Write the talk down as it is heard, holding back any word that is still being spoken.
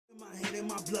And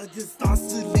my blood just starts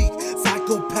to leak.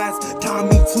 Psychopaths tie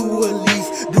me to a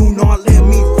leash. Do not let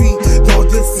me free. Don't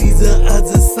just see the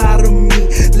other side of me.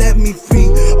 Let me free.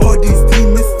 All these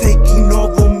demons taking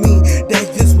over me. They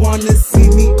just wanna see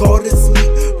me go to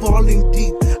sleep. Falling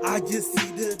deep. I just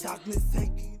see the darkness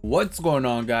taking. What's going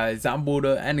on, guys? I'm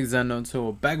Buddha and Xendo. So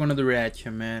we're back with another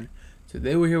reaction, man.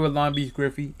 Today we're here with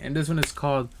LongBeachGriffy, and this one is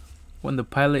called "When the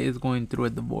Pilot is Going Through a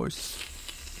Divorce."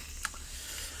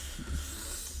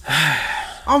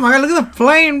 Oh my god, look at the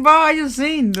plane, bro. I just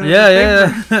seen the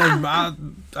Yeah.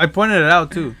 I pointed it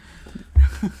out too.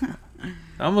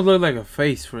 I almost looked like a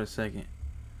face for a second.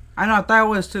 I know, I thought it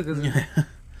was too.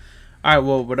 Alright,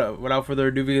 well, without further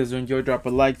ado, if you guys enjoy, drop a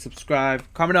like, subscribe,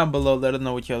 comment down below, let us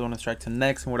know what you guys want to strike to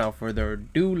next. And without further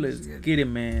ado, let's get it,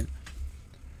 man.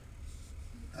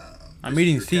 I'm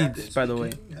eating seeds, by the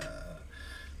way.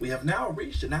 We have now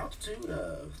reached an altitude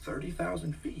of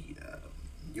 30,000 feet.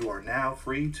 You are now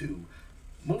free to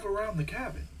move around the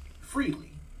cabin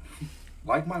freely,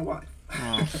 like my wife.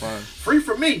 Oh, fuck. Free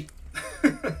from me.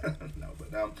 No,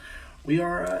 but we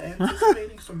are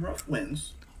anticipating some rough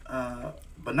winds,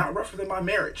 but not rougher than my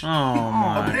marriage. Oh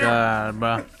my god,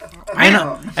 bro.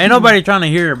 Ain't Ain't nobody trying to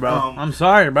hear it, bro. I'm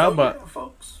sorry, bro, so, but yeah,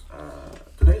 folks,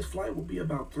 today's flight will be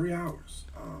about 3 hours.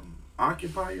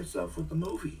 Occupy yourself with the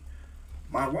movie.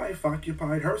 My wife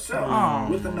occupied herself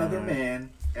with another man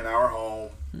in our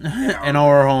home. in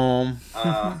our home.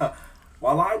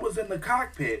 While I was in the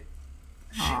cockpit,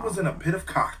 she was in a pit of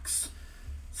cocks,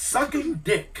 sucking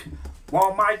dick,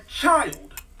 while my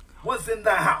child was in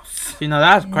the house. See, now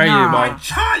that's crazy, bro. My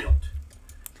child.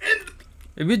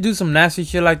 If you do some nasty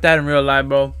shit like that in real life,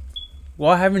 bro,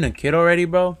 while having a kid already,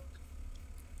 bro,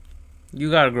 you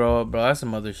gotta grow up, bro. That's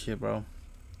some other shit, bro.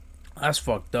 That's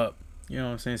fucked up. You know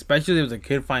what I'm saying? Especially if the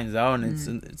kid finds out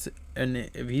and and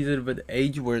if he's at the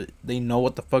age where they know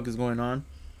what the fuck is going on.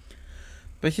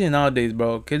 Especially nowadays,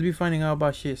 bro. Kids be finding out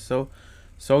about shit so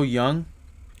young.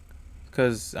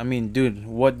 Cause I mean, dude,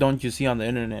 what don't you see on the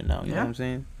internet now? You know what I'm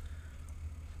saying?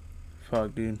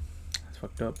 Fuck, dude. That's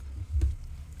fucked up.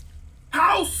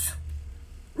 House!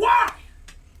 Why?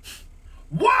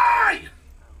 Why?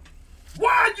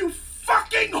 Why, you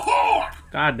fucking whore?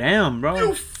 God damn, bro.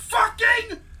 You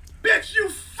fucking bitch, you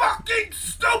fucking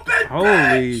stupid Holy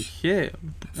bitch! shit.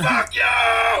 Fuck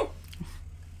you!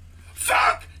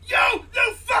 Fuck you,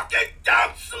 you fucking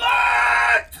dumb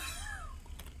slut!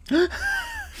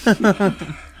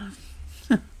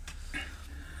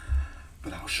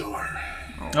 But I'll show her.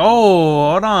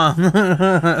 Oh, hold on.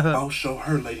 I'll show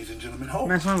her, ladies and gentlemen. Hold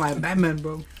Man, sound like Batman,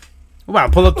 bro. We're about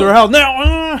to pull up to her house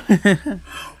now.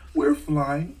 We're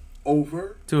flying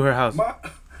over to her house.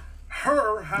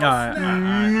 Her house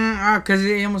now. Cause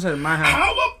he almost said my house.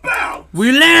 How about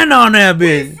we land on that we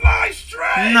bitch? fly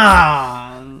straight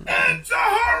into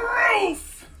her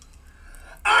roof?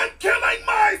 I'm killing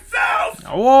myself.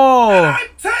 Whoa. And I'm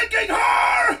taking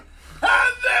her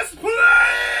and this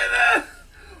plane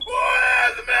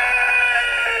with me.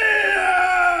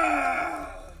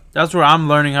 That's where I'm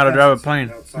learning how to drive a plane.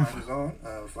 Outside is on.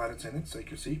 Flight attendants, take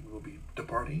your seat. We will be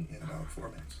departing in about 4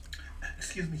 minutes.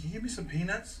 Excuse me, can you give me some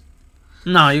peanuts?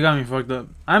 No, you got me fucked up.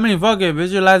 I mean, fuck it. If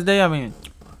it's your last day, I mean,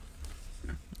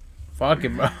 fuck it,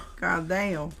 bro. God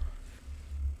damn.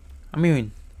 I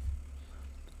mean,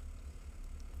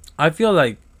 I feel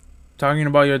like talking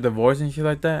about your divorce and shit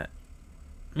like that,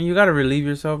 I mean, you gotta relieve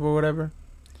yourself or whatever.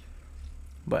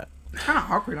 But Kind of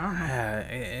awkward, I don't know. yeah,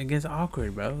 it gets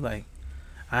awkward, bro. Like,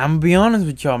 I'm gonna be honest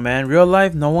with y'all, man. Real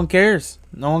life, no one cares.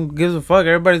 No one gives a fuck.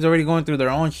 Everybody's already going through their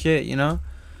own shit, you know?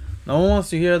 No one wants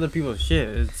to hear other people's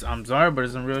shit. I'm sorry, but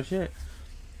it's some real shit.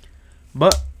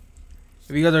 But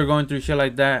if you guys are going through shit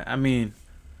like that, I mean,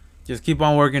 just keep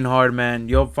on working hard, man.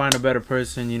 You'll find a better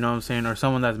person, you know what I'm saying? Or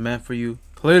someone that's meant for you.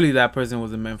 Clearly that person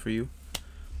wasn't meant for you.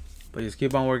 But just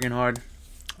keep on working hard,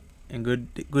 and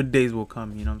good days will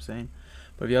come, you know what I'm saying?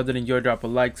 But if y'all did enjoy, drop a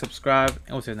like, subscribe,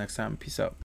 and we'll see you next time. Peace out.